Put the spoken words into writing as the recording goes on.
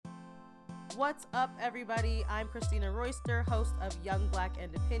What's up, everybody? I'm Christina Royster, host of Young, Black,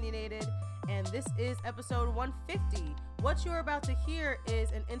 and Opinionated, and this is episode 150. What you're about to hear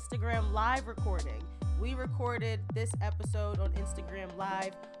is an Instagram Live recording. We recorded this episode on Instagram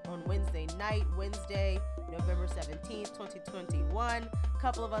Live on Wednesday night, Wednesday, November 17th, 2021. A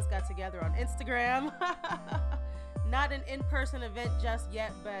couple of us got together on Instagram. Not an in-person event just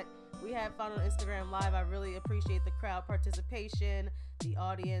yet, but we had fun on Instagram Live. I really appreciate the crowd participation, the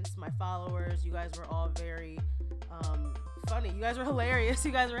audience, my followers. You guys were all very funny. You guys were hilarious.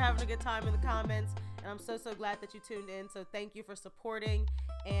 You guys were having a good time in the comments. And I'm so glad that you tuned in. So thank you for supporting.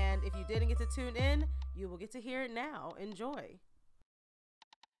 And if you didn't get to tune in, you will get to hear it now. Enjoy.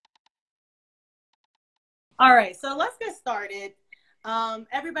 All right, so let's get started.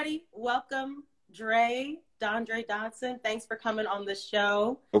 Everybody, welcome Dondre Dodson. Thanks for coming on the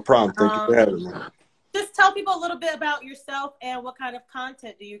show. No problem. Thank you for having me. Just tell people a little bit about yourself and what kind of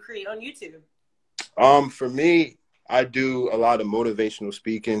content do you create on YouTube? For me, I do a lot of motivational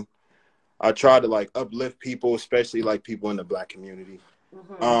speaking. I try to uplift people, especially people in the Black community.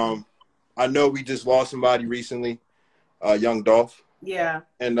 Mm-hmm. I know we just lost somebody recently, Young Dolph. Yeah.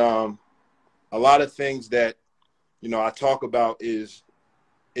 And a lot of things that, I talk about is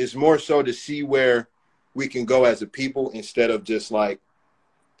more so to see where we can go as a people instead of just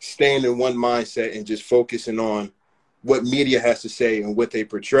staying in one mindset and just focusing on what media has to say and what they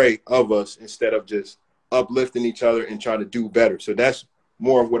portray of us instead of just uplifting each other and try to do better. So that's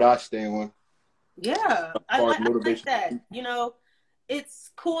more of what I stand on. Yeah, I like that.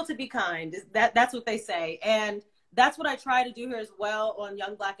 It's cool to be kind. That's what they say. And that's what I try to do here as well on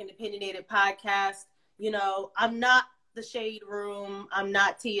Young, Black, and Opinionated podcast. I'm not the Shade Room. I'm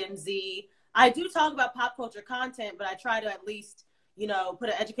not TMZ. I do talk about pop culture content, but I try to at least, put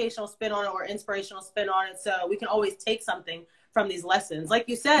an educational spin on it or inspirational spin on it so we can always take something from these lessons. Like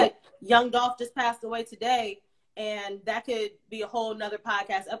you said, Young Dolph just passed away today, and that could be a whole nother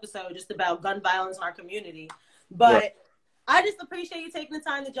podcast episode just about gun violence in our community. But I just appreciate you taking the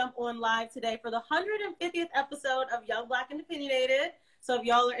time to jump on live today for the 150th episode of Young, Black, and Opinionated. So if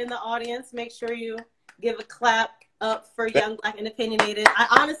y'all are in the audience, make sure you give a clap up for Young, Black, and Opinionated.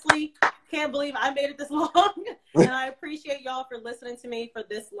 I honestly can't believe I made it this long, and I appreciate y'all for listening to me for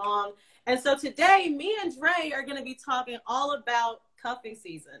this long. And so today, me and Dre are going to be talking all about cuffing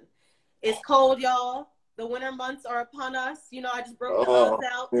season. It's cold, y'all. The winter months are upon us. I just broke the Uggs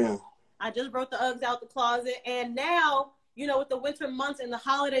out. Yeah. I just broke the Uggs out the closet. And now, with the winter months and the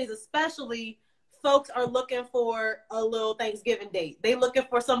holidays especially, folks are looking for a little Thanksgiving date. They looking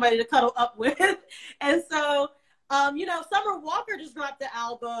for somebody to cuddle up with. And so, Summer Walker just dropped the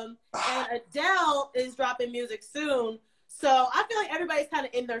album, and Adele is dropping music soon. So I feel like everybody's kind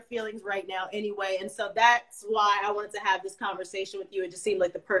of in their feelings right now anyway. And so that's why I wanted to have this conversation with you. It just seemed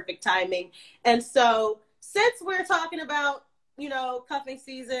like the perfect timing. And so since we're talking about, cuffing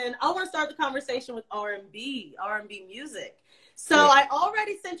season, I want to start the conversation with R&B music. So I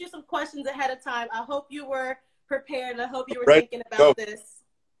already sent you some questions ahead of time. I hope you were prepared, and I hope you were thinking about this.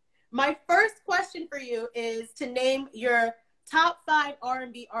 My first question for you is to name your top 5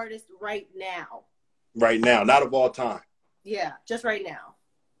 R&B artists right now. Right now, not of all time. Yeah, just right now.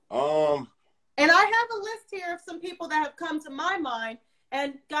 And I have a list here of some people that have come to my mind.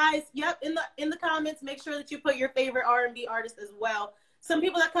 And guys, in the comments, make sure that you put your favorite R&B artist as well. Some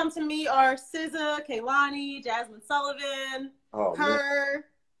people that come to me are SZA, Kehlani, Jasmine Sullivan, her,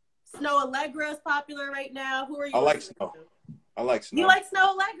 Snow Allegra is popular right now. Who are you? I like Snow. I like Snow. You like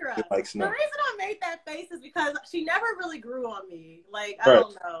Snow Allegra? I like Snow. The reason I made that face is because she never really grew on me. I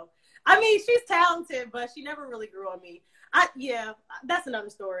don't know. I mean, she's talented, but she never really grew on me. That's another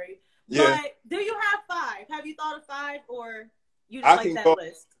story. Yeah. But do you have 5? Have you thought of 5, or you just like that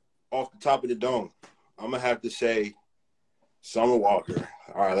list? Off the top of the dome, I'm gonna have to say Summer Walker.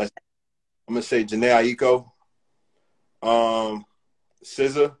 All right, I'm gonna say Jhené Aiko,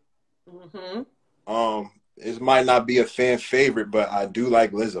 SZA. Mm-hmm. It might not be a fan favorite, but I do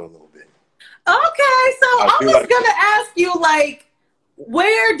like Lizzo a little bit. Okay, so I was gonna ask you,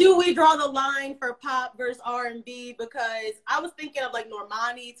 where do we draw the line for pop versus R&B? Because I was thinking of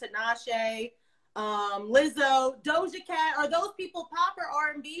Normani, Tinashe, Lizzo, Doja Cat. Are those people pop or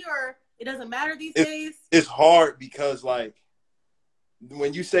R&B, or it doesn't matter these days? It's hard because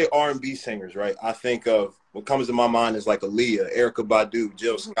when you say R&B singers, right? I think of what comes to my mind is Aaliyah, Erykah Badu,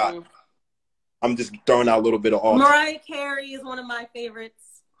 Jill Scott. I'm just throwing out a little bit of all. Mariah Carey is one of my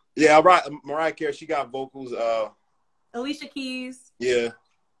favorites. Yeah, right. Mariah Carey, she got vocals. Alicia Keys. Yeah.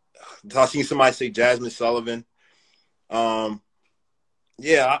 I've seen somebody say Jasmine Sullivan. Yeah,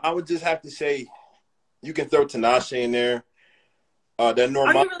 I would just have to say you can throw Tinashe in there. That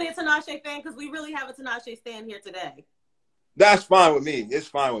Are you really a Tinashe fan? Because we really have a Tinashe stand here today. That's fine with me. It's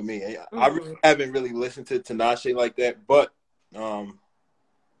fine with me. I really haven't really listened to Tinashe like that, but I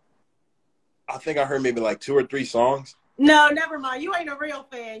think I heard maybe like 2 or 3 songs. No, never mind. You ain't a real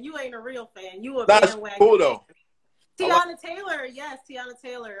fan. You ain't a real fan. You a That's bandwagon. Cool though. Tiana Taylor, yes, Tiana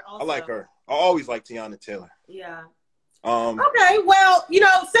Taylor. Also, I like her. I always like Tiana Taylor. Yeah. Okay, well,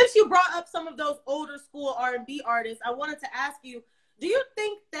 since you brought up some of those older school R&B artists, I wanted to ask you, do you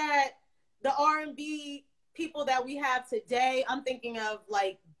think that the R&B people that we have today, I'm thinking of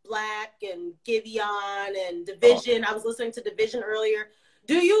like Black and Giveon and Division. I was listening to Division earlier.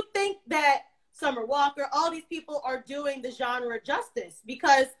 Do you think that Summer Walker, all these people are doing the genre justice?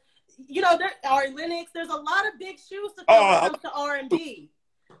 Because, there are Lennox, there's a lot of big shoes to fill when it comes to R&B.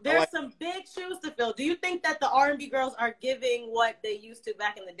 There's some big shoes to fill. Do you think that the R&B girls are giving what they used to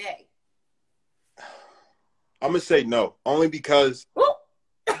back in the day? I'm gonna say no, only because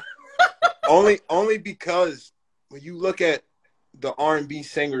only because when you look at the R&B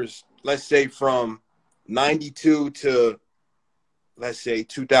singers, let's say from 92 to let's say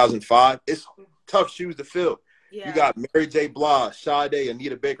 2005, it's tough shoes to fill. Yeah. You got Mary J. Blige, Sade,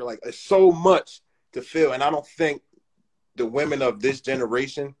 Anita Baker, like there's so much to fill, and I don't think the women of this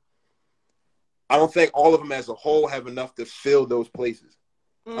generation, I don't think all of them as a whole have enough to fill those places.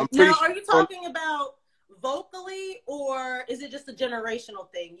 Now, are you talking about vocally, or is it just a generational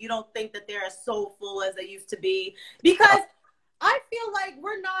thing? You don't think that they're as soulful as they used to be? Because I feel like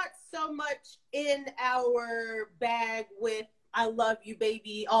we're not so much in our bag with I Love You,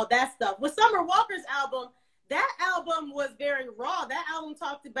 Baby, all that stuff. With Summer Walker's album, that album was very raw. That album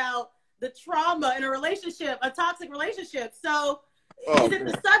talked about the trauma in a relationship, a toxic relationship. So is it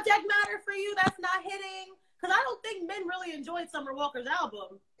the subject matter for you that's not hitting? Because I don't think men really enjoyed Summer Walker's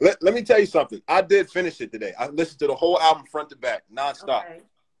album. Let me tell you something. I did finish it today. I listened to the whole album front to back, nonstop. Okay.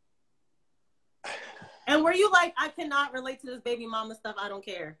 And were you like, I cannot relate to this baby mama stuff, I don't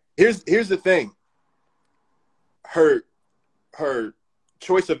care? Here's the thing. Her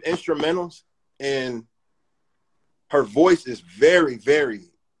choice of instrumentals and her voice is very,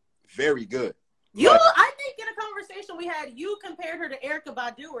 very, very good. I think in a conversation we had, you compared her to Erykah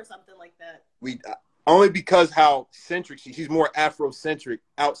Badu or something like that. Only because how centric she's more Afrocentric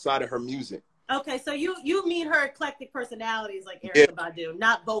outside of her music. Okay, so you mean her eclectic personalities like Erykah Badu,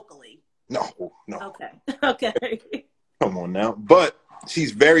 not vocally. No. Okay. Come on now. But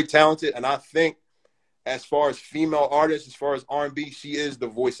she's very talented, and I think as far as female artists, as far as R&B, she is the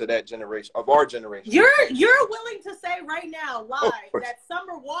voice of that generation, of our generation. You're willing to say right now, live, that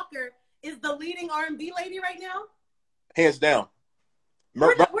Summer Walker is the leading R&B lady right now? Hands down.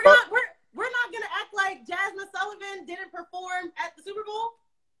 We're not gonna act like Jasmine Sullivan didn't perform at the Super Bowl?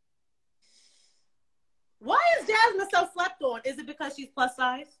 Why is Jasmine so slept on? Is it because she's plus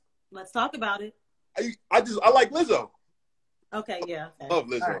size? Let's talk about it. I like Lizzo. Okay, yeah. Okay. I love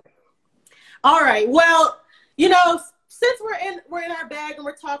Lizzo. All right. Well, since we're in our bag and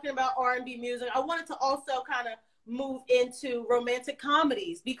we're talking about R&B music, I wanted to also kind of move into romantic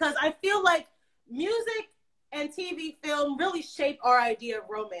comedies, because I feel like music and TV film really shape our idea of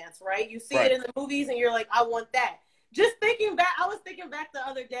romance, right? You see it in the movies and you're like, I want that. Just thinking back, I was thinking back the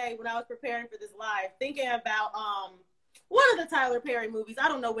other day when I was preparing for this live, thinking about one of the Tyler Perry movies. I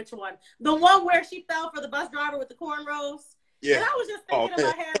don't know which one. The one where she fell for the bus driver with the cornrows. Yeah. And I was just thinking in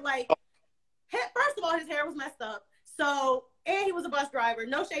my head, like, first of all, his hair was messed up. So, and he was a bus driver.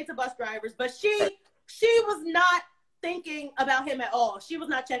 No shade to bus drivers, but she was not thinking about him at all. She was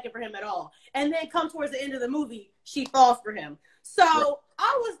not checking for him at all. And then come towards the end of the movie, she falls for him. So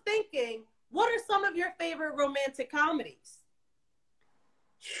I was thinking, what are some of your favorite romantic comedies?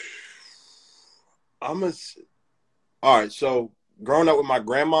 All right, so growing up with my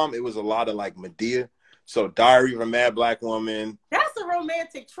grandmom, it was a lot of like Medea. So Diary of a Mad Black Woman. That's a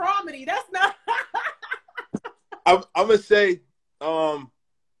romantic traumedy. That's not. I'm gonna say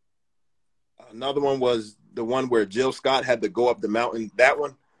another one was the one where Jill Scott had to go up the mountain. That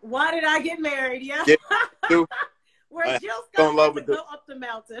one. Why Did I Get Married? Yeah. Where Jill Scott had to go up the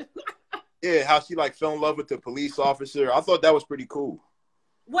mountain. Yeah, how she like fell in love with the police officer. I thought that was pretty cool.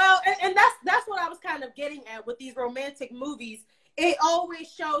 Well, and that's what I was kind of getting at with these romantic movies. It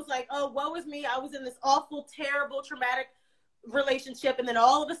always shows like, oh, woe is me. I was in this awful, terrible, traumatic relationship, and then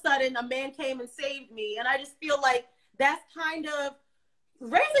all of a sudden a man came and saved me. And I just feel like that's kind of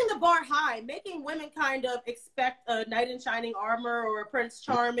raising the bar high, making women kind of expect a knight in shining armor or a Prince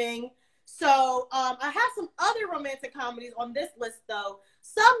Charming. So I have some other romantic comedies on this list, though.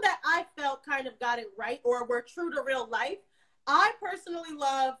 Some that I felt kind of got it right or were true to real life. I personally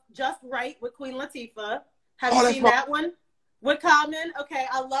love Just Right with Queen Latifah. Have you seen that one? With Common, okay,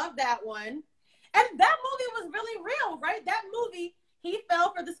 I love that one. And that movie was really real, right? That movie, he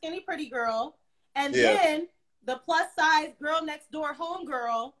fell for the skinny pretty girl, and then the plus size girl next door,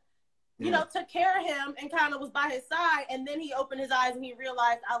 homegirl, you know, took care of him and kind of was by his side. And then he opened his eyes and he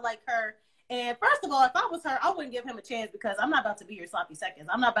realized, I like her. And first of all, if I was her, I wouldn't give him a chance, because I'm not about to be your sloppy seconds.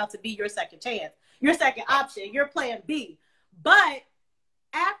 I'm not about to be your second chance, your second option, your plan B. But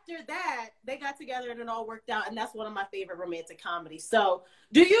after that, they got together and it all worked out. And that's one of my favorite romantic comedies. So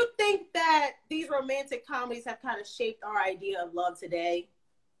do you think that these romantic comedies have kind of shaped our idea of love today?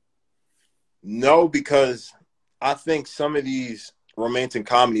 No, because I think some of these romantic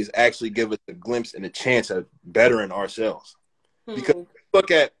comedies actually give us a glimpse and a chance at bettering ourselves. Because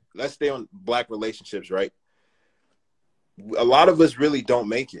look at, let's stay on Black relationships, right? A lot of us really don't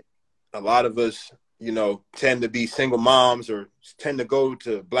make it. A lot of us, you know, tend to be single moms, or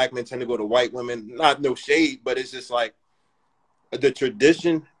Black men tend to go to white women. Not no shade, but it's just like the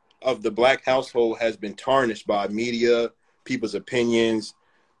tradition of the Black household has been tarnished by media, people's opinions,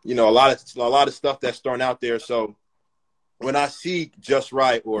 you know, a lot of stuff that's thrown out there. So when I see Just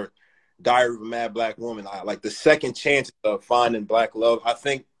Right or Diary of a Mad Black Woman, I like the second chance of finding Black love. I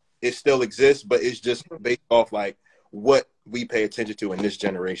think it still exists, but it's just based off like what we pay attention to in this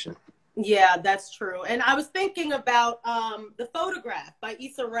generation. Yeah, that's true. And I was thinking about The Photograph by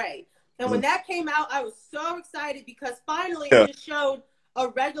Issa Rae. And when that came out, I was so excited, because finally it just showed a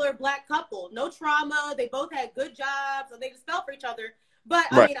regular Black couple. No trauma. They both had good jobs, and they just fell for each other. But,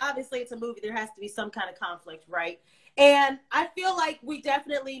 I mean, obviously it's a movie. There has to be some kind of conflict, right? And I feel like we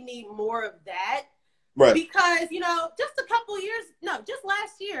definitely need more of that. Right. Because, you know, just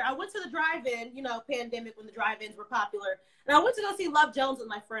last year, I went to the drive-in, you know, pandemic, when the drive-ins were popular. And I went to go see Love Jones with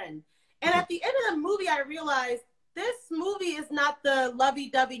my friend. And at the end of the movie, I realized this movie is not the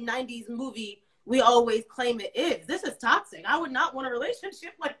lovey-dovey 90s movie we always claim it is. This is toxic. I would not want a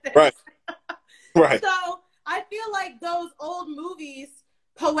relationship like this. Right. Right. So I feel like those old movies,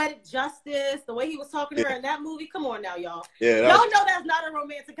 Poetic Justice, the way he was talking to her in that movie, come on now, y'all. Yeah, y'all know that's not a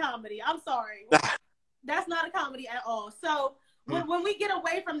romantic comedy. I'm sorry. That's not a comedy at all. So when we get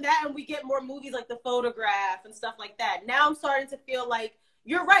away from that and we get more movies like The Photograph and stuff like that, now I'm starting to feel like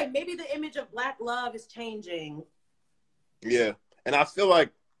you're right. Maybe the image of Black love is changing. Yeah. And I feel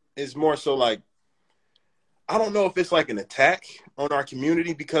like it's more so like, I don't know if it's like an attack on our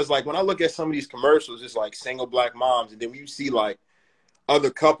community, because like when I look at some of these commercials, it's like single Black moms. And then when you see like other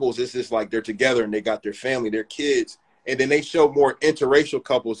couples, it's just like they're together and they got their family, their kids. And then they show more interracial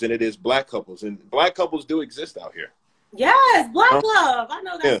couples than it is Black couples. And Black couples do exist out here. Yes, Black love. I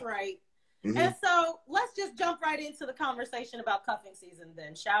know that's right. And so let's just jump right into the conversation about cuffing season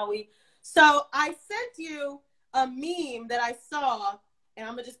then, shall we? So I sent you a meme that I saw, and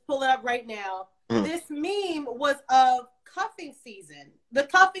I'm going to just pull it up right now. This meme was of cuffing season, the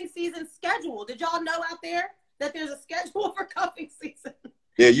cuffing season schedule. Did y'all know out there that there's a schedule for cuffing season?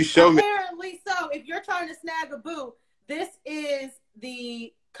 Yeah, you showed me. Apparently so. If you're trying to snag a boo, this is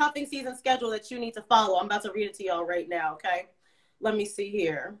the cuffing season schedule that you need to follow. I'm about to read it to y'all right now, okay? Let me see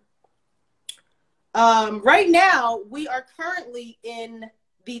here. Right now, we are currently in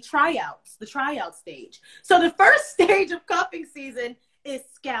the tryout stage. So the first stage of cuffing season is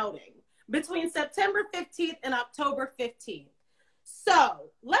scouting between September 15th and October 15th. So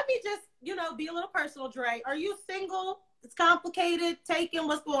let me just, you know, be a little personal, Dre. Are you single? It's complicated. Taken?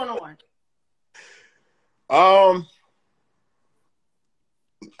 What's going on?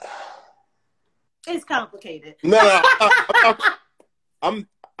 It's complicated. No,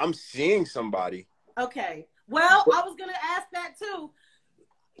 I'm seeing somebody. Okay. Well, I was gonna ask that too.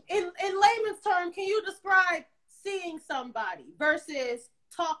 In layman's term, can you describe seeing somebody versus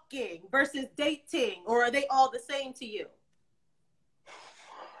talking versus dating, or are they all the same to you?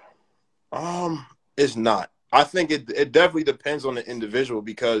 It's not. I think it definitely depends on the individual,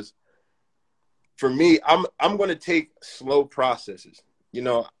 because for me, I'm going to take slow processes. You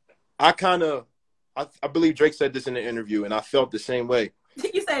know, I believe Drake said this in the interview, and I felt the same way.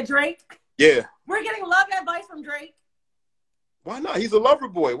 You said Drake? Yeah. We're getting love advice from Drake. Why not? He's a lover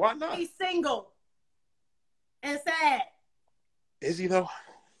boy. Why not? He's single and sad. Is he though?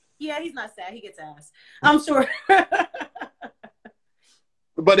 Yeah, he's not sad. He gets ass, I'm sure.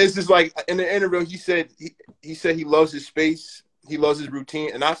 But it's just like in the interview, he said he loves his space, he loves his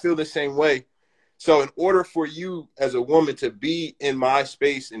routine, and I feel the same way. So in order for you as a woman to be in my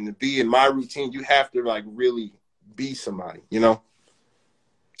space and to be in my routine, you have to like really be somebody, you know?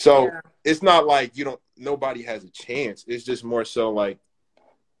 So It's not like nobody has a chance. It's just more so like,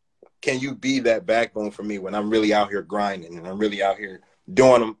 can you be that backbone for me when I'm really out here grinding and I'm really out here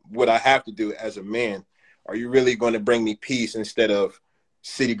doing what I have to do as a man? are you really going to bring me peace instead of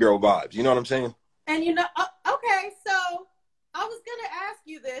city girl vibes? You know what I'm saying? And okay, so I was gonna ask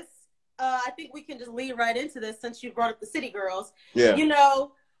you this. I think we can just lead right into this since you brought up the city girls. Yeah. You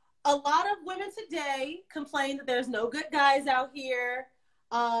know, a lot of women today complain that there's no good guys out here.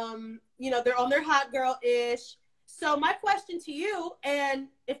 You know, they're on their hot girl-ish. So my question to you, and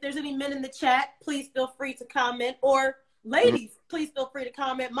if there's any men in the chat, please feel free to comment, or ladies, please feel free to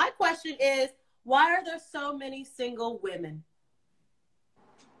comment. My question is, why are there so many single women?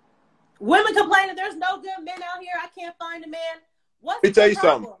 Women complain that there's no good men out here. I can't find a man. Let me tell you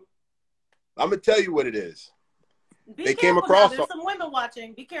something. I'm going to tell you what it is. They came across. There's some women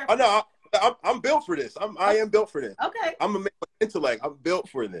watching. Be careful. I know. I'm built for this. I am built for this. Okay. I'm a man with intellect. I'm built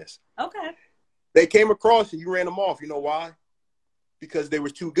for this. Okay. They came across and you ran them off. You know why? Because they were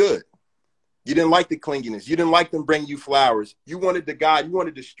too good. You didn't like the clinginess. You didn't like them bring you flowers. You wanted the guy. You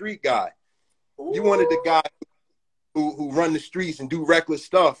wanted the street guy. Ooh. You wanted the guy who run the streets and do reckless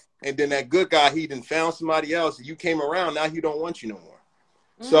stuff. And then that good guy, he done found somebody else. And you came around. Now he don't want you no more.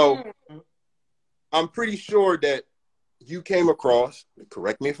 So I'm pretty sure that you came across,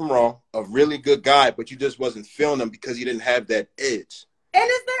 correct me if I'm wrong, a really good guy, but you just wasn't feeling him because he didn't have that edge. And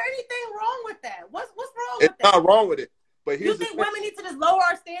is there anything wrong with that? What's wrong with that? It's not wrong with it. But you think women need to just lower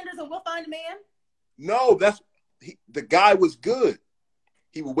our standards and we'll find a man? No, the guy was good.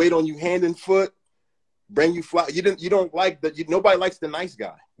 He would wait on you hand and foot, bring you flowers. You don't like nobody likes the nice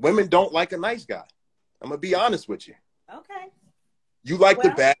guy. Women don't like a nice guy. I'm gonna be honest with you. Okay. You like the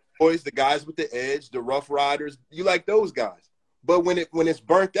bad boys, the guys with the edge, the rough riders. You like those guys. But when it's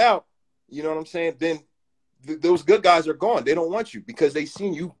burnt out, you know what I'm saying? Then those good guys are gone. They don't want you because they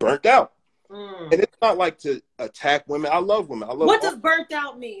seen you burnt out. And it's not like to attack women. I love women. I love. What does burnt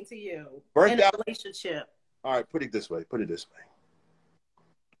out mean to you in a relationship? All right, put it this way.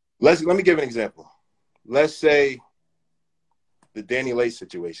 Let me give an example. Let's say the Danny Lay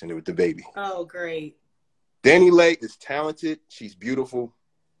situation with the baby. Oh, great. Danny Lay is talented. She's beautiful.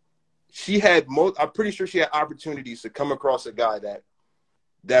 I'm pretty sure she had opportunities to come across a guy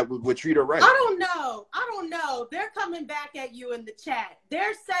that would treat her right. I don't know. They're coming back at you in the chat.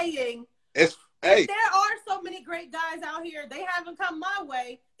 They're saying if there are so many great guys out here, they haven't come my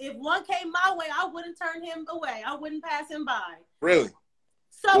way. If one came my way, I wouldn't turn him away. I wouldn't pass him by. Really?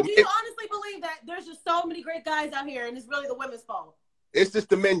 So do you honestly believe that there's just so many great guys out here and it's really the women's fault? It's just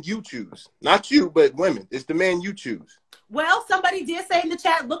the men you choose. Not you, but women. It's the men you choose. Well, somebody did say in the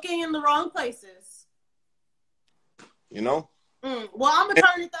chat, looking in the wrong places. You know? Well, I'm going to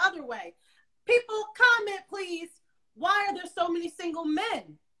turn it the other way. People, comment, please. Why are there so many single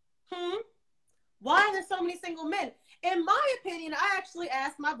men? Why are there so many single men? In my opinion, I actually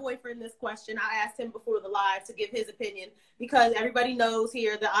asked my boyfriend this question. I asked him before the live to give his opinion because everybody knows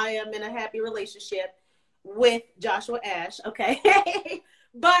here that I am in a happy relationship with Joshua Ash, okay?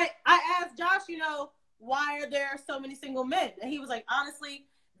 But I asked Josh, why are there so many single men? And he was like, honestly,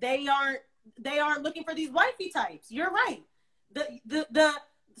 they aren't looking for these wifey types. You're right.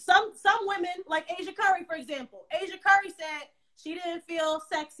 Some women, like Asia Curry, for example. Asia Curry said she didn't feel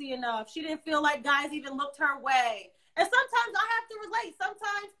sexy enough. She didn't feel like guys even looked her way. And sometimes I have to relate.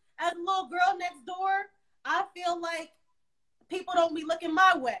 Sometimes as a little girl next door, I feel like people don't be looking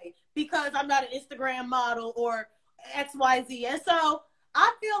my way because I'm not an Instagram model or XYZ. And so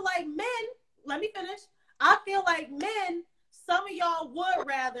I feel like men, let me finish. I feel like men, some of y'all would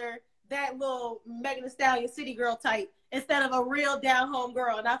rather that little Megan Thee Stallion city girl type instead of a real down home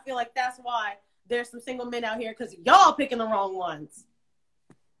girl. And I feel like that's why there's some single men out here because y'all picking the wrong ones.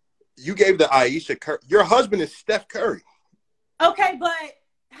 You gave the Ayesha Curry. Your husband is Steph Curry. Okay, but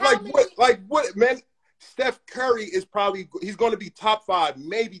what, man? Steph Curry is he's going to be top 5,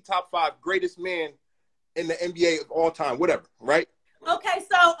 maybe top 5 greatest man in the NBA of all time, whatever, right? Okay,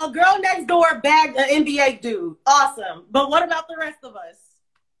 so a girl next door bagged an NBA dude. Awesome. But what about the rest of us?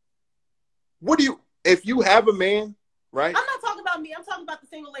 If you have a man, right? I'm not talking about me. I'm talking about the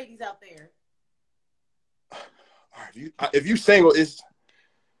single ladies out there. If you single,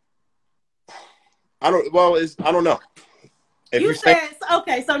 I don't know. You said,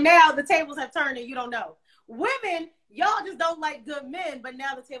 okay, so now the tables have turned and you don't know. Women, y'all just don't like good men, but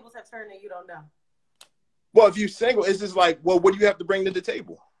now the tables have turned and you don't know. Well, if you're single, it's just like, well, what do you have to bring to the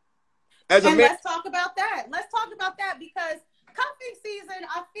table? Let's talk about that. Let's talk about that because cuffing season,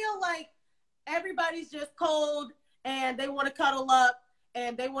 I feel like everybody's just cold and they want to cuddle up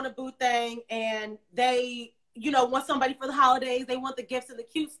and they want a boo thing and they, want somebody for the holidays. They want the gifts and the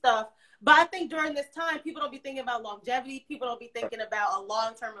cute stuff. But I think during this time, people don't be thinking about longevity. People don't be thinking about a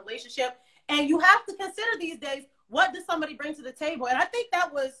long-term relationship. And you have to consider these days, what does somebody bring to the table? And I think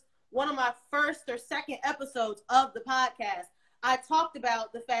that was one of my first or second episodes of the podcast, I talked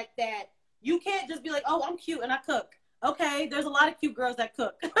about the fact that you can't just be like, oh, I'm cute and I cook. Okay, there's a lot of cute girls that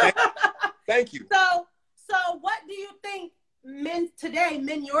cook. Thank you. So what do you think men today,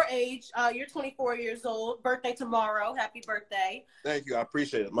 men your age, you're 24 years old, birthday tomorrow, happy birthday. Thank you, I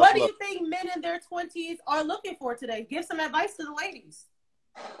appreciate it. What do you think men in their 20s are looking for today? Give some advice to the ladies.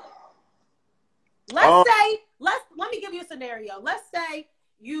 Let me give you a scenario. Let's say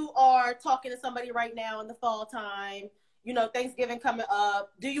you are talking to somebody right now in the fall time, you know, Thanksgiving coming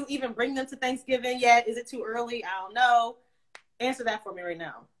up. Do you even bring them to Thanksgiving yet? Is it too early? I don't know. Answer that for me right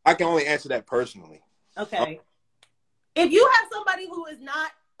now. I can only answer that personally. Okay. If you have somebody who is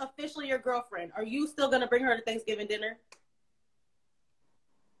not officially your girlfriend, are you still going to bring her to Thanksgiving dinner?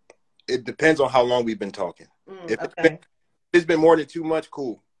 It depends on how long we've been talking. If okay. it's been more than 2 months,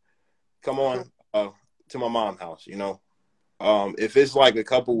 cool. Come on to my mom's house, you know. If it's like a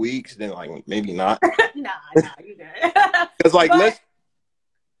couple weeks, then like maybe not. nah, you good. Because like but,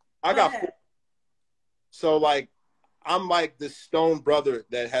 so like I'm like the stone brother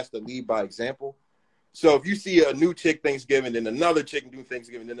that has to lead by example. So if you see a new chick Thanksgiving, then another chick do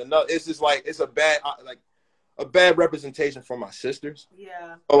Thanksgiving, then another, it's just like it's a bad representation for my sisters.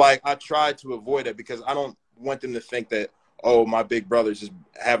 Yeah. So like I try to avoid it because I don't want them to think that, oh, my big brothers just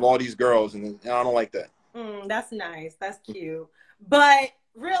have all these girls, and I don't like that. That's nice. That's cute. But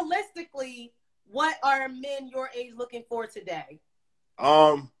realistically, what are men your age looking for today?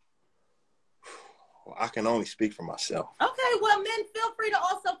 Well, I can only speak for myself. Okay, well, men, feel free to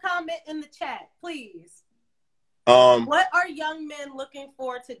also comment in the chat, please. What are young men looking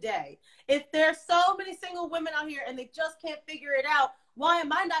for today? If there's so many single women out here and they just can't figure it out, why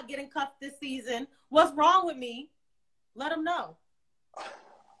am I not getting cuffed this season? What's wrong with me? Let them know.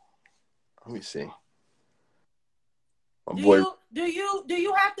 Let me see. Do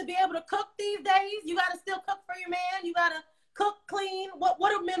you have to be able to cook these days? You got to still cook for your man? You got to cook clean? What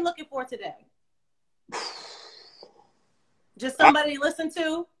are men looking for today? Just somebody to listen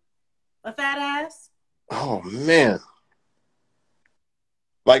to? A fat ass? Oh, man.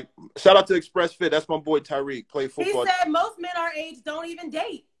 Like, shout out to Express Fit. That's my boy Tyreek. Play football. He said most men our age don't even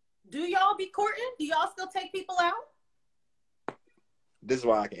date. Do y'all be courting? Do y'all still take people out? This is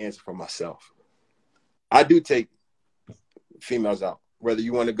why I can answer for myself. I do take females out. Whether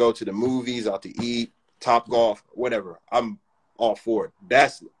you want to go to the movies, out to eat, Top Golf, whatever. I'm all for it.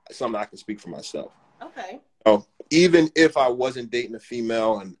 That's something I can speak for myself. Okay. So even if I wasn't dating a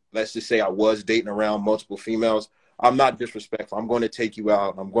female, and let's just say I was dating around multiple females, I'm not disrespectful. I'm going to take you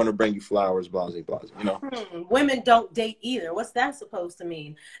out. I'm going to bring you flowers, blah, blah, blah, you know? Women don't date either. What's that supposed to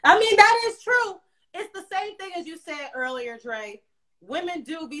mean? I mean, that is true. It's the same thing as you said earlier, Dre. Women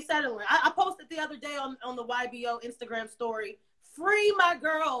do be settling. I posted the other day on the YBO Instagram story, free my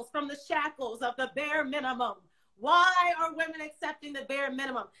girls from the shackles of the bare minimum. Why are women accepting the bare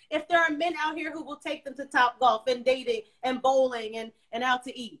minimum? If there are men out here who will take them to Top Golf and dating and bowling and out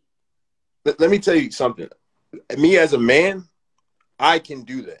to eat. Let me tell you something. Me as a man, I can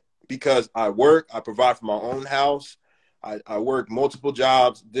do that because I work, I provide for my own house. I work multiple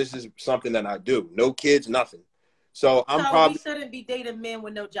jobs. This is something that I do. No kids, nothing. So we shouldn't be dating men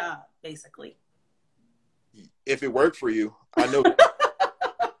with no job, basically. If it worked for you, I know.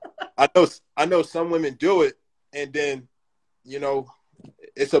 I know some women do it, and then, you know,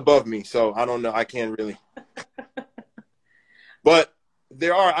 it's above me. So I don't know. I can't really. But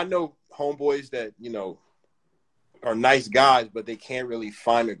I know homeboys that, you know, are nice guys, but they can't really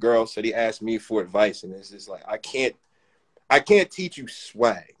find a girl. So they ask me for advice, and it's just like I can't teach you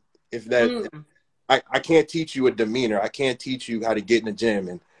swag. I can't teach you a demeanor. I can't teach you how to get in the gym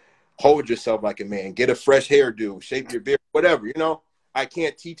and hold yourself like a man, get a fresh hairdo, shape your beard, whatever, you know. I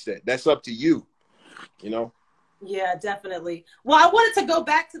can't teach that. That's up to you, you know. Yeah, definitely. Well, I wanted to go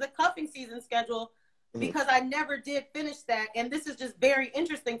back to the cuffing season schedule because I never did finish that, and this is just very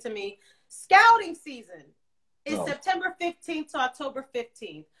interesting to me. Scouting season is September 15th to October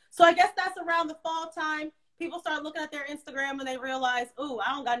 15th. So I guess that's around the fall time. People start looking at their Instagram and they realize, ooh,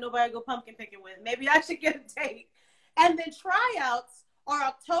 I don't got nobody to go pumpkin picking with. Maybe I should get a date. And then tryouts are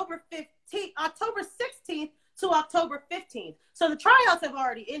October 16th to October 15th. So the tryouts have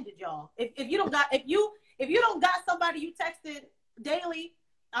already ended, y'all. If you don't got somebody you texted daily,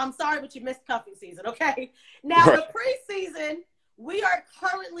 I'm sorry, but you missed cuffing season, okay? Now the preseason, we are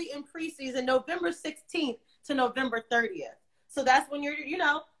currently in preseason November 16th to November 30th. So that's when you're, you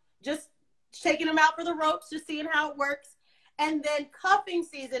know, just taking them out for the ropes, just seeing how it works. And then cuffing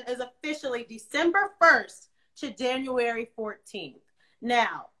season is officially December 1st to January 14th.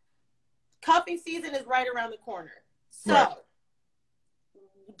 Now, cuffing season is right around the corner. So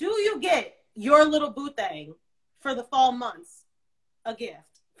do you get your little boo thing for the fall months a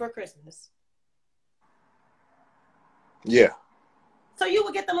gift for Christmas? Yeah. So you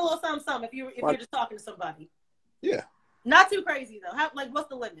would get them a little something if you're just talking to somebody. Yeah. Not too crazy though. How, like, what's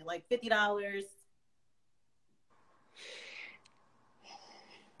the limit? Like $50?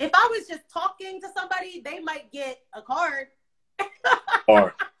 If I was just talking to somebody, they might get a card.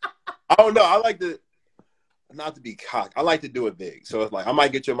 Or I don't know. I like to, not to be cocky, I like to do it big. So it's like I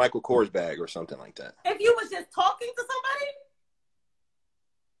might get you a Michael Kors bag or something like that. If you was just talking to somebody.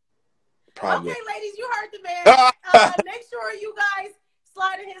 Probably. Okay, ladies, you heard the man. Make sure you guys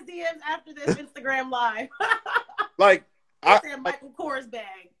slide in his DMs after this Instagram live. Like I said Michael Kors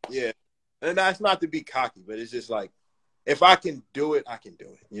bag. Yeah. And that's not to be cocky, but it's just like, if I can do it, I can do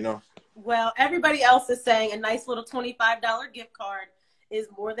it, you know? Well, everybody else is saying a nice little $25 gift card is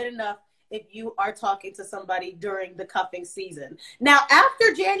more than enough if you are talking to somebody during the cuffing season. Now,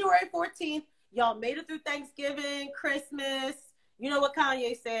 after January 14th, y'all made it through Thanksgiving, Christmas. You know what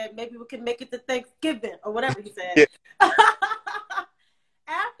Kanye said? Maybe we can make it to Thanksgiving or whatever he said. Yeah.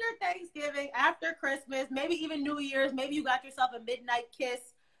 After Thanksgiving, after Christmas, maybe even New Year's, maybe you got yourself a midnight kiss.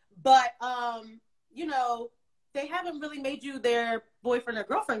 But, you know, they haven't really made you their boyfriend or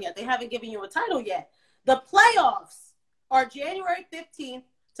girlfriend yet. They haven't given you a title yet. The playoffs are January 15th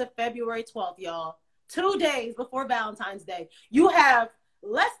to February 12th, y'all. 2 days before Valentine's Day. You have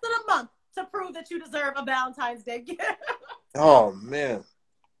less than a month to prove that you deserve a Valentine's Day gift. Oh, man.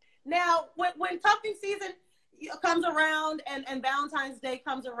 Now, when cuffing season comes around and Valentine's Day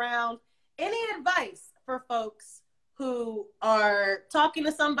comes around, any advice for folks who are talking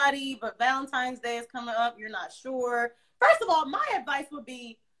to somebody, but Valentine's Day is coming up, you're not sure? First of all, my advice would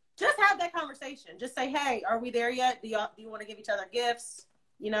be just have that conversation. Just say, hey, are we there yet? Do you want to give each other gifts?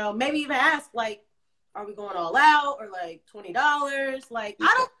 You know, maybe even ask, like, are we going all out, or like $20? Like,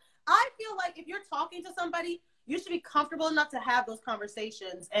 I feel like if you're talking to somebody, you should be comfortable enough to have those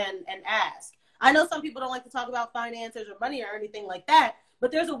conversations and ask. I know some people don't like to talk about finances or money or anything like that,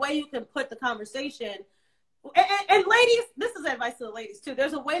 but there's a way you can put the conversation. And ladies, this is advice to the ladies too.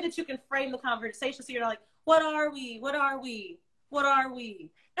 There's a way that you can frame the conversation so you're not like, what are we? What are we? What are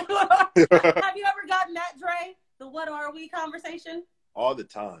we? Have you ever gotten that, Dre? The what are we conversation? All the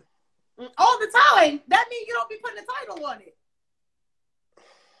time. All the time? That means you don't be putting a title on it.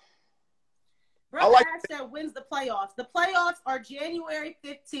 Brother asked that when's the playoffs. The playoffs are January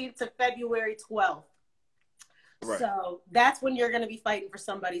 15th to February 12th. Right. So that's when you're going to be fighting for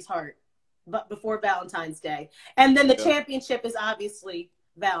somebody's heart, but before Valentine's Day. And then the championship is obviously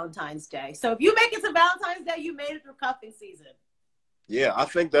Valentine's Day. So if you make it to Valentine's Day, you made it through cuffing season. Yeah, I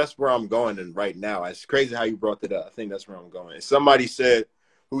think that's where I'm going and right now. It's crazy how you brought that up. I think that's where I'm going. Somebody said,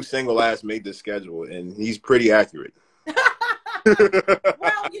 who's single ass made this schedule? And he's pretty accurate.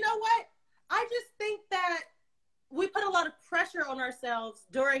 Well, you know what? I just think that we put a lot of pressure on ourselves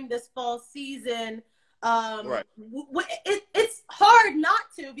during this fall season. Right. It's hard not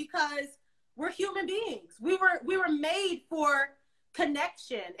to, because we're human beings. We were made for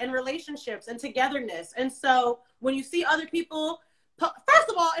connection and relationships and togetherness. And so when you see other people, first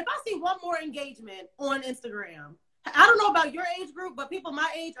of all, if I see one more engagement on Instagram, I don't know about your age group, but people my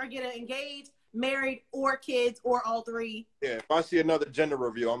age are getting engaged, married, or kids, or all three. Yeah, if I see another gender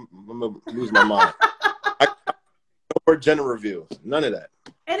reveal, I'm going to lose my mind. No more gender reveals. None of that.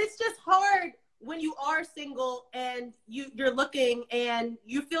 And it's just hard when you are single and you're looking and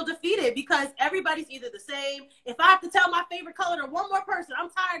you feel defeated because everybody's either the same. If I have to tell my favorite color to one more person,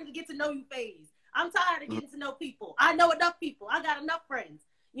 I'm tired of the get to know you phase. I'm tired of getting to know people. I know enough people. I got enough friends,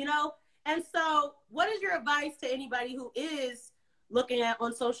 you know? And so what is your advice to anybody who is looking at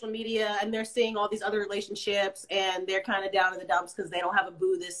on social media and they're seeing all these other relationships and they're kind of down in the dumps because they don't have a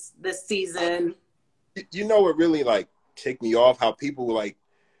boo this season? You know what really like ticked me off? How people like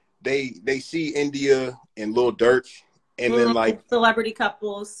they see India and Lil Durk and then like celebrity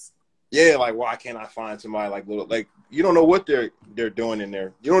couples. Yeah, like why can't I find somebody like Lil, like you don't know what they're doing in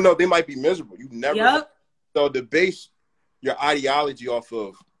there. You don't know, they might be miserable. You never know. So to base your ideology off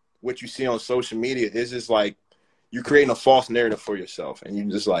of what you see on social media is just like you're creating a false narrative for yourself, and you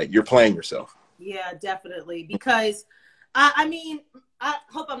just like you're playing yourself. Yeah, definitely. Because I mean, I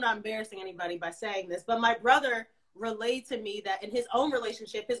hope I'm not embarrassing anybody by saying this, but my brother relayed to me that in his own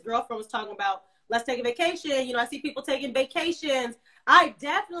relationship, his girlfriend was talking about, let's take a vacation. You know, I see people taking vacations. I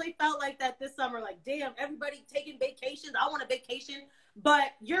definitely felt like that this summer. Like, damn, everybody taking vacations. I want a vacation.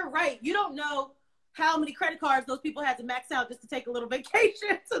 But you're right. You don't know how many credit cards those people had to max out just to take a little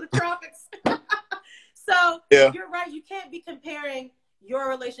vacation to the tropics. So yeah. You're right. You can't be comparing your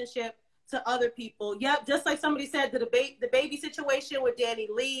relationship to other people. Yep, just like somebody said, the baby situation with Danny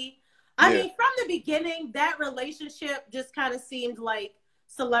Lee. I mean, from the beginning, that relationship just kind of seemed like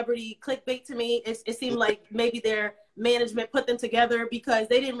celebrity clickbait to me. It seemed like maybe their management put them together because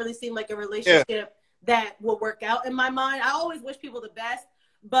they didn't really seem like a relationship that will work out in my mind. I always wish people the best.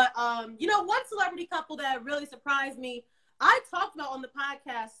 But, you know, one celebrity couple that really surprised me, I talked about on the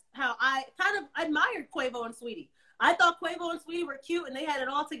podcast how I kind of admired Quavo and Sweetie. I thought Quavo and Sweetie were cute and they had it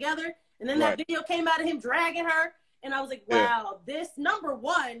all together. And then that video came out of him dragging her. And I was like, wow, this, number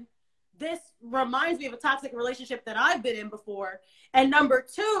one, this reminds me of a toxic relationship that I've been in before. And number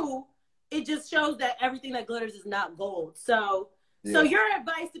two, it just shows that everything that glitters is not gold. So, so your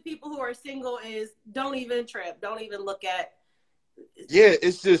advice to people who are single is don't even trip. Don't even look at. Yeah,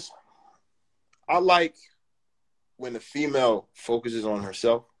 it's just, I like when the female focuses on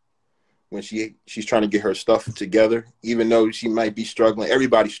herself, when she's trying to get her stuff together, even though she might be struggling.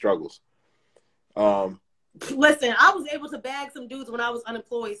 Everybody struggles. Listen, I was able to bag some dudes when I was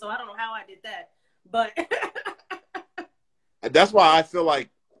unemployed, so I don't know how I did that. But that's why I feel like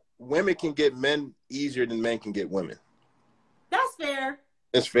women can get men easier than men can get women. That's fair.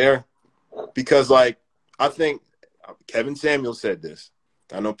 It's fair. Because, like, I think Kevin Samuels said this.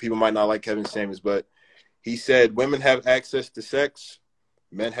 I know people might not like Kevin Samuels, but he said women have access to sex,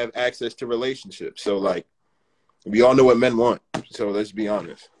 men have access to relationships. So, like, we all know what men want. So let's be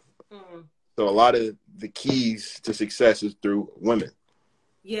honest. So a lot of the keys to success is through women.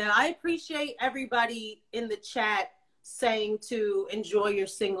 Yeah, I appreciate everybody in the chat saying to enjoy your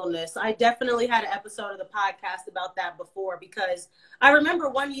singleness. I definitely had an episode of the podcast about that before, because I remember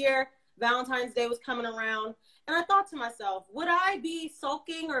one year Valentine's Day was coming around and I thought to myself, would I be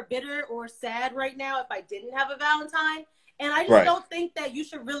sulking or bitter or sad right now if I didn't have a Valentine? And I just don't think that you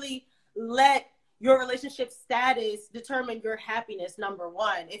should really let your relationship status determine your happiness, number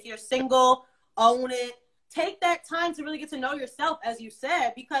one. If you're single, own it. Take that time to really get to know yourself, as you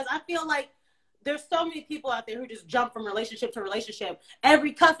said, because I feel like there's so many people out there who just jump from relationship to relationship.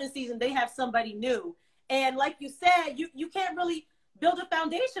 Every cuffing season, they have somebody new. And like you said, you can't really build a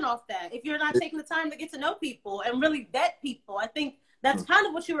foundation off that if you're not taking the time to get to know people and really vet people. I think that's kind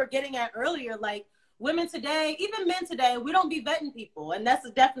of what you were getting at earlier. Like, women today, even men today, we don't be vetting people, and that's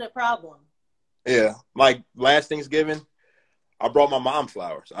a definite problem. Yeah, like last Thanksgiving, I brought my mom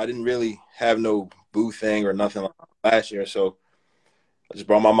flowers. I didn't really have no boo thing or nothing like that last year, so I just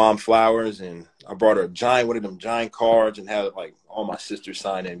brought my mom flowers, and I brought her one of them giant cards and had like all my sisters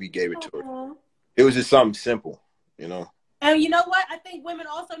sign it, and we gave it to her. It was just something simple, you know. And you know what? I think women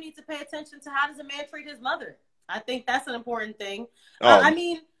also need to pay attention to how does a man treat his mother. I think that's an important thing. I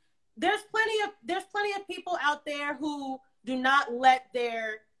mean, there's plenty of people out there who do not let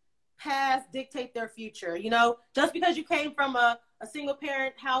their past dictate their future. You know, just because you came from a single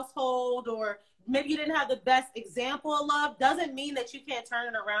parent household, or maybe you didn't have the best example of love, doesn't mean that you can't turn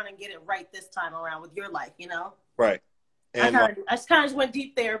it around and get it right this time around with your life, you know? Right. And I just kind of went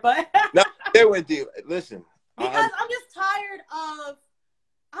deep there, but no, it went deep. Listen, because I'm just tired of,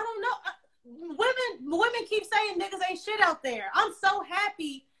 I don't know, women keep saying niggas ain't shit out there. I'm so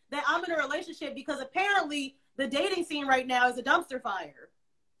happy that I'm in a relationship because apparently the dating scene right now is a dumpster fire.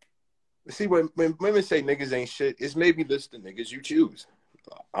 See, when women say niggas ain't shit, it's maybe this the niggas you choose.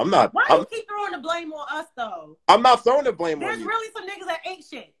 I'm not. Why do you keep throwing the blame on us, though? I'm not throwing the blame on you. There's really some niggas that ain't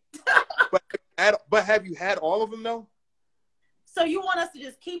shit. but have you had all of them, though? So you want us to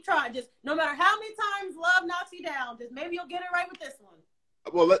just keep trying, just no matter how many times love knocks you down, just maybe you'll get it right with this one.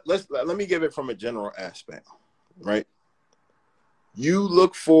 Well, let me give it from a general aspect, right? You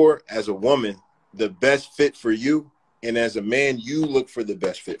look for, as a woman, the best fit for you, and as a man, you look for the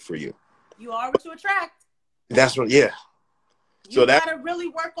best fit for you. You are what you attract. That's what, yeah. You gotta really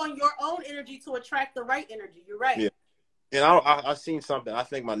work on your own energy to attract the right energy. You're right. Yeah. And I seen something. I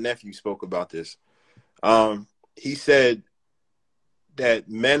think my nephew spoke about this. He said that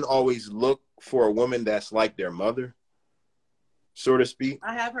men always look for a woman that's like their mother, so to speak.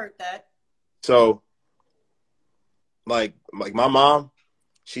 I have heard that. So, like my mom,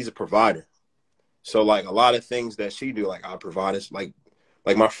 she's a provider. So, like, a lot of things that she do, like, I provide us, like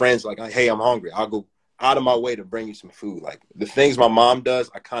my friends, like, hey, I'm hungry. I'll go out of my way to bring you some food. Like, the things my mom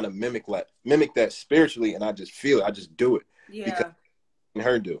does, I kind of mimic that spiritually, and I just feel it. I just do it. Yeah. Because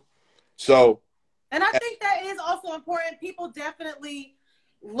her do. So. And I think that is also important. People definitely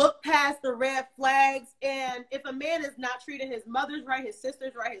look past the red flags. And if a man is not treating his mothers right, his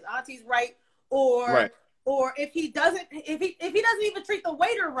sisters right, his aunties right, or if he doesn't even treat the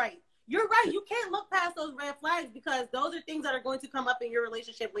waiter right, you're right. You can't look past those red flags because those are things that are going to come up in your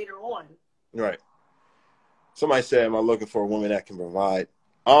relationship later on. Right. Somebody said, am I looking for a woman that can provide?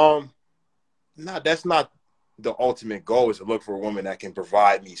 nah, that's not the ultimate goal, is to look for a woman that can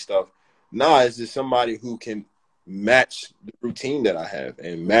provide me stuff. Nah, it's just somebody who can match the routine that I have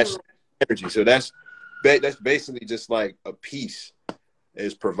and match the energy. So that's basically just like a piece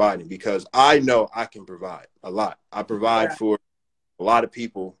is providing, because I know I can provide a lot. I provide for a lot of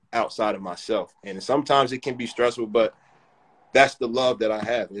people outside of myself. And sometimes it can be stressful, but that's the love that I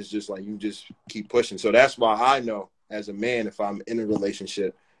have. It's just like, you just keep pushing. So that's why I know as a man, if I'm in a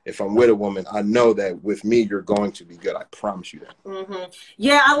relationship, if I'm with a woman, I know that with me, you're going to be good. I promise you that.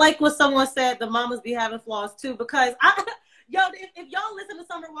 Yeah, I like what someone said, the mamas be having flaws too, because if y'all listen to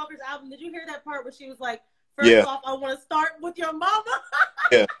Summer Walker's album, did you hear that part where she was like, first off, I want to start with your mama?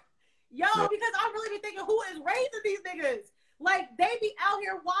 Yeah. Because I really be thinking, who is raising these niggas? Like, they be out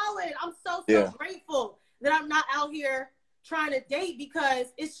here wilding. I'm so grateful that I'm not out here trying to date, because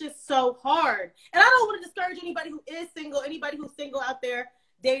it's just so hard. And I don't want to discourage anybody who is single, anybody who's single out there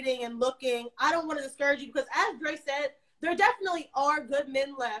dating and looking. I don't want to discourage you, because as Dre said, there definitely are good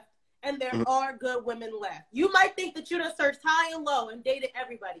men left and there are good women left. You might think that you done searched high and low and dated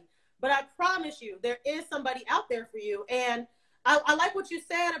everybody, but I promise you there is somebody out there for you. And I like what you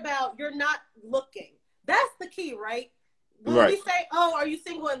said about you're not looking. That's the key, right? When we say, oh, are you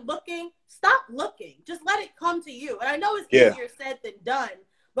single and looking? Stop looking. Just let it come to you. And I know it's easier said than done,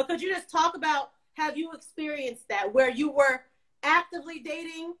 but could you just talk about, have you experienced that where you were actively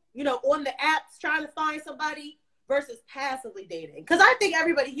dating, on the apps trying to find somebody versus passively dating? Because I think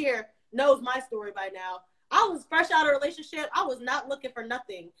everybody here knows my story by now. I was fresh out of a relationship. I was not looking for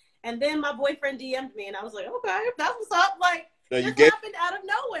nothing. And then my boyfriend DM'd me and I was like, okay, that's what's up. Like, this happened out of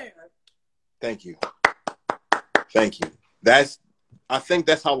nowhere. Thank you. I think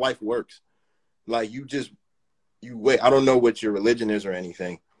that's how life works. Like, you wait. I don't know what your religion is or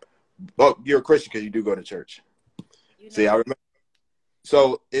anything, but you're a Christian because you do go to church. See, I remember.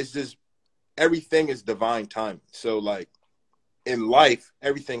 So it's just, everything is divine timing. So like in life,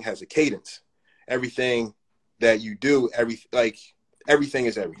 everything has a cadence. Everything that you do, everything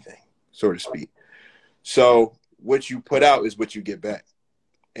is everything, so to speak. So what you put out is what you get back.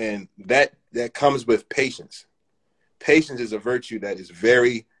 And that comes with patience. Patience is a virtue that is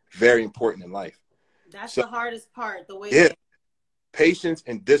very, very important in life. That's the hardest part, the way. Patience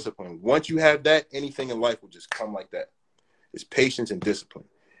and discipline. Once you have that, anything in life will just come like that. It's patience and discipline.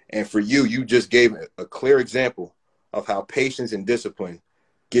 And for you, you just gave a clear example of how patience and discipline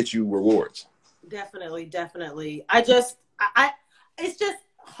get you rewards. Definitely. It's just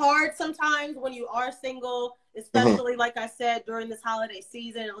hard sometimes when you are single, especially like I said, during this holiday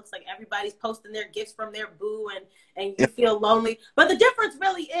season. It looks like everybody's posting their gifts from their boo, and you feel lonely. But the difference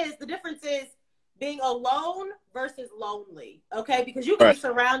is being alone versus lonely, okay? Because you can be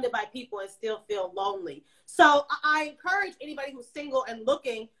surrounded by people and still feel lonely. So I encourage anybody who's single and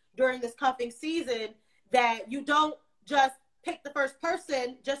looking during this cuffing season that you don't just pick the first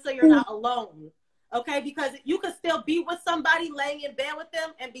person just so you're not alone, okay? Because you could still be with somebody laying in bed with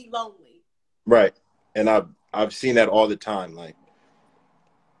them and be lonely. Right. And I've seen that all the time. Like,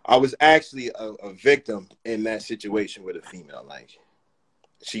 I was actually a victim in that situation with a female. Like,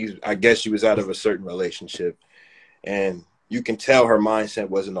 I guess she was out of a certain relationship, and you can tell her mindset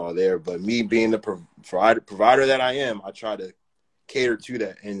wasn't all there. But me being the provider that I am, I try to cater to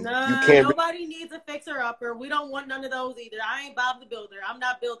that. And nobody needs a fixer-upper. We don't want none of those either. I ain't Bob the Builder. I'm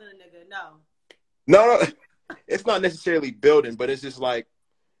not building a nigga. No, it's not necessarily building, but it's just like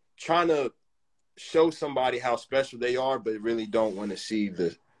trying to show somebody how special they are, but really don't want to see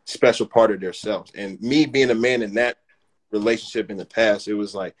the special part of themselves. And me being a man in that relationship in the past, it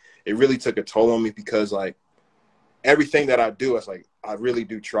was like, it really took a toll on me, because like everything that I do, it's like, I really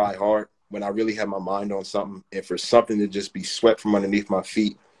do try hard when I really have my mind on something. And for something to just be swept from underneath my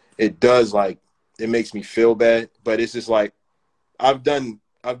feet, it makes me feel bad. But it's just like, I've been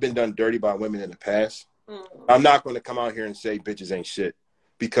done dirty by women in the past. I'm not going to come out here and say bitches ain't shit,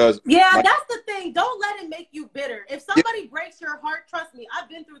 because that's the thing. Don't let it make you bitter. If somebody breaks your heart, trust me, I've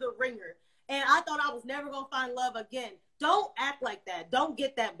been through the ringer and I thought I was never going to find love again. Don't act like that. Don't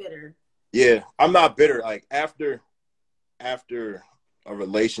get that bitter. Yeah, I'm not bitter. Like, after a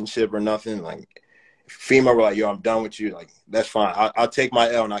relationship or nothing, like, female were like, yo, I'm done with you. Like, that's fine. I'll take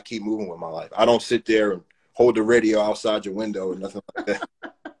my L and I keep moving with my life. I don't sit there and hold the radio outside your window or nothing like that.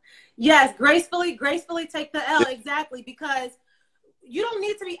 Yes, gracefully take the L. Exactly, because you don't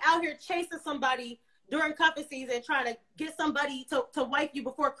need to be out here chasing somebody during cuffing season, trying to get somebody to wife you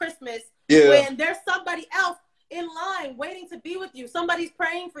before Christmas when there's somebody else in line waiting to be with you. Somebody's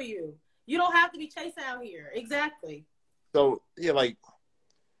praying for you. You don't have to be chasing out here. Exactly. So, like,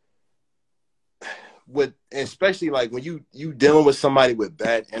 especially like when you dealing with somebody with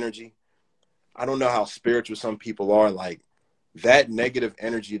bad energy, I don't know how spiritual some people are. Like that negative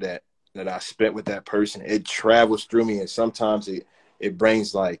energy that I spent with that person, it travels through me, and sometimes it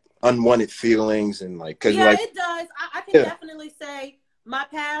brings like unwanted feelings and like because yeah, like it does. I can yeah, definitely say my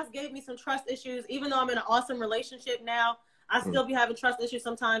past gave me some trust issues. Even though I'm in an awesome relationship now, I still be having trust issues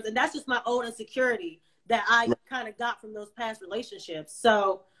sometimes, and that's just my own insecurity that I kind of got from those past relationships.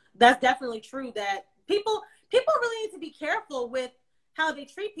 So that's definitely true that people really need to be careful with how they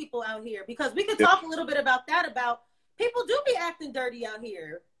treat people out here, because we could yeah, talk a little bit about that, about people do be acting dirty out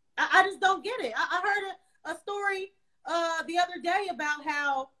here. I just don't get it. I heard a story the other day about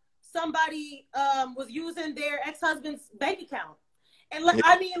how somebody was using their ex-husband's bank account. And yeah.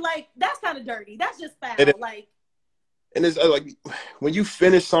 I mean, like, that's kind of dirty. That's just And, foul. Like, and it's like when you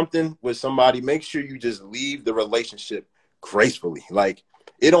finish something with somebody, make sure you just leave the relationship gracefully. Like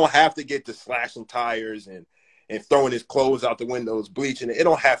it don't have to get to slashing tires and throwing his clothes out the windows, bleaching it. It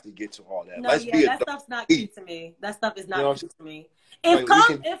don't have to get to all that. no, Let's yeah, be that adults. stuff's not cute to me. That stuff is You know not what I'm cute to me. saying? Like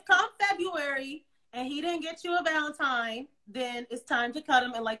we can. If come February and he didn't get you a Valentine, then it's time to cut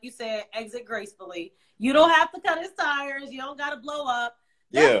him. And like you said, exit gracefully. You don't have to cut his tires. You don't got to blow up.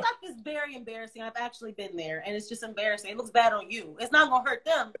 That Yeah. stuff is very embarrassing. I've actually been there, and it's just embarrassing. It looks bad on you. It's not going to hurt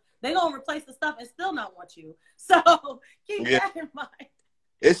them. They're going to replace the stuff and still not want you. So keep that in mind.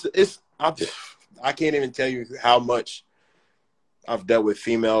 I can't even tell you how much I've dealt with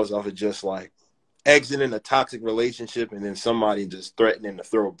females of just like exiting a toxic relationship and then somebody just threatening to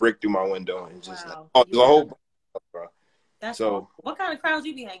throw a brick through my window and just Wow. like, the whole bunch of stuff, bro. That's so awful. What kind of crowds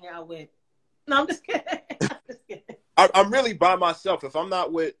you be hanging out with? No, I'm just kidding. I'm just kidding. I'm really by myself. If I'm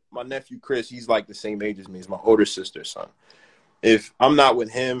not with my nephew Chris, he's like the same age as me. He's my older sister's son. If I'm not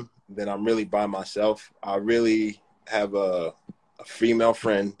with him, then I'm really by myself. I really have a female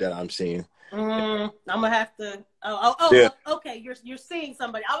friend that I'm seeing. I'm gonna have to. Yeah. Okay. You're seeing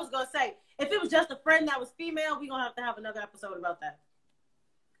somebody. I was gonna say, if it was just a friend that was female, we're gonna have another episode about that.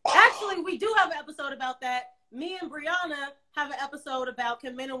 Actually, we do have an episode about that. Me and Brianna have an episode about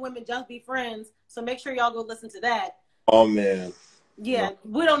can men and women just be friends. So make sure y'all go listen to that. Oh man. Yeah,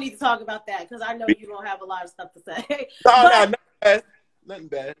 no. We don't need to talk about that because I know you don't have a lot of stuff to say. No, nothing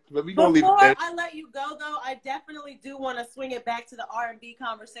bad. But we gonna leave it there. Before I let you go, though, I definitely do want to swing it back to the R&B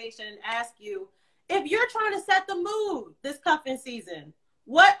conversation and ask you, if you're trying to set the mood this cuffing season,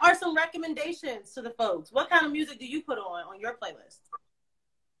 what are some recommendations to the folks? What kind of music do you put on your playlist?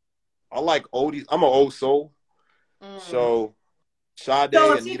 I like oldies. I'm an old soul. So Sade.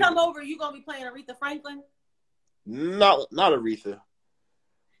 So if she come over, you gonna be playing Aretha Franklin? Not Aretha.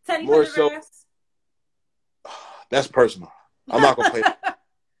 Teddy Pendergrass? That's personal. I'm not gonna play that.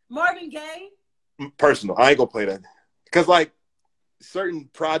 Marvin Gaye? Personal. I ain't gonna play that. Because like certain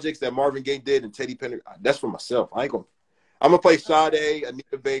projects that Marvin Gaye did and Teddy Pendergrass, that's for myself. I'm gonna play Sade,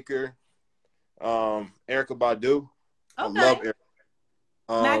 Anita Baker, Erykah Badu. Okay. I love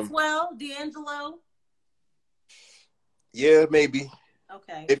Erykah. Maxwell, D'Angelo. Yeah, maybe.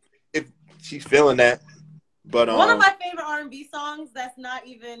 Okay. If she's feeling that. But one of my favorite R&B songs that's not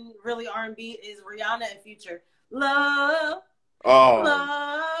even really R&B is Rihanna and Future. Love. Oh.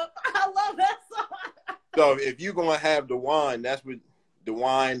 Love. I love that song. So if you're gonna have the wine, that's what the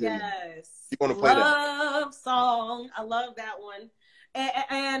wine. Yes. You're gonna play love song. I love that one.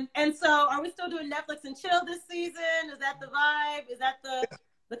 And so are we still doing Netflix and chill this season? Is that the vibe? Is that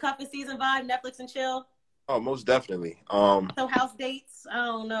the cuffing season vibe? Netflix and chill? Oh, most definitely. So house dates? I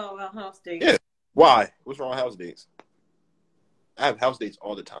don't know about house dates. Yeah. Why? What's wrong with house dates? I have house dates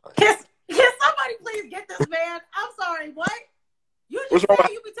all the time. Can somebody please get this man? I'm sorry, what? You just said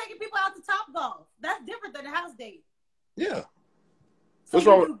you be taking people out to Topgolf. That's different than a house date. Yeah. So what's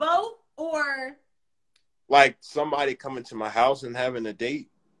wrong? Do both or like somebody coming to my house and having a date?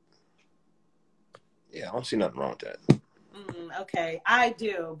 Yeah, I don't see nothing wrong with that. Okay, I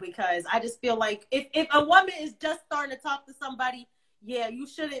do, because I just feel like if a woman is just starting to talk to somebody, yeah, you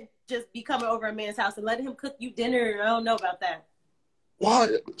shouldn't just be coming over a man's house and letting him cook you dinner. I don't know about that.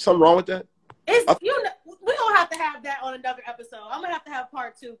 What? Something wrong with that? We're gonna have to have that on another episode. I'm gonna have to have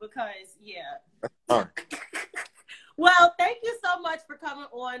part 2 because yeah. Well, thank you so much for coming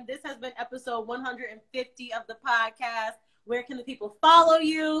on. This has been episode 150 of the podcast. Where can the people follow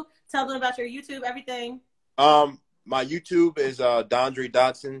you? Tell them about your YouTube, everything. My YouTube is Dondre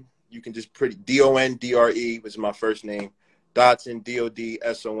Dotson. You can just Dondre was my first name. Dotson,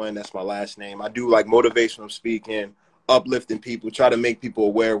 Dodson. That's my last name. I do like motivational speaking, uplifting people, try to make people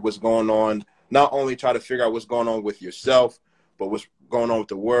aware of what's going on. Not only try to figure out what's going on with yourself, but what's going on with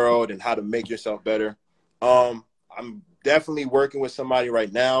the world and how to make yourself better. I'm definitely working with somebody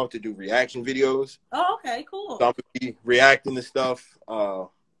right now to do reaction videos. Oh, okay, cool. So I'm going to be reacting to stuff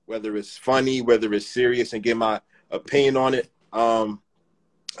whether it's funny, whether it's serious, and get my opinion on it.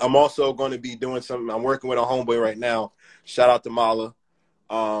 I'm also going to be doing something. I'm working with a homeboy right now. Shout out to Mala.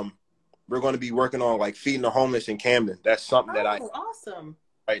 We're going to be working on like feeding the homeless in Camden. That's something that I awesome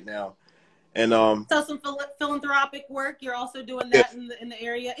right now. And so some philanthropic work. You're also doing that in the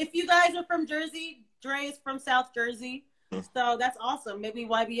area. If you guys are from Jersey, Dre is from South Jersey, so that's awesome. Maybe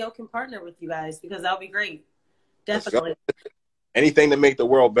YBO can partner with you guys because that would be great. Definitely. Anything to make the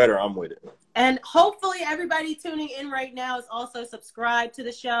world better, I'm with it. And hopefully everybody tuning in right now is also subscribed to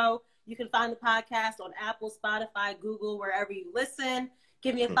the show. You can find the podcast on Apple, Spotify, Google, wherever you listen.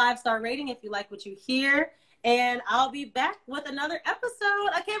 Give me a 5-star rating if you like what you hear. And I'll be back with another episode.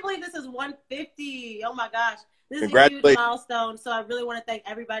 I can't believe this is 150. Oh, my gosh. This is a huge milestone. So I really want to thank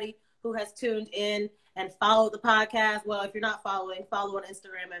everybody who has tuned in and followed the podcast. Well, if you're not following, follow on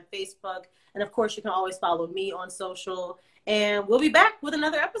Instagram and Facebook. And, of course, you can always follow me on social. And we'll be back with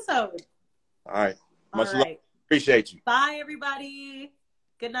another episode. All right. Much love. Appreciate you. Bye, everybody.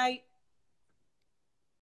 Good night.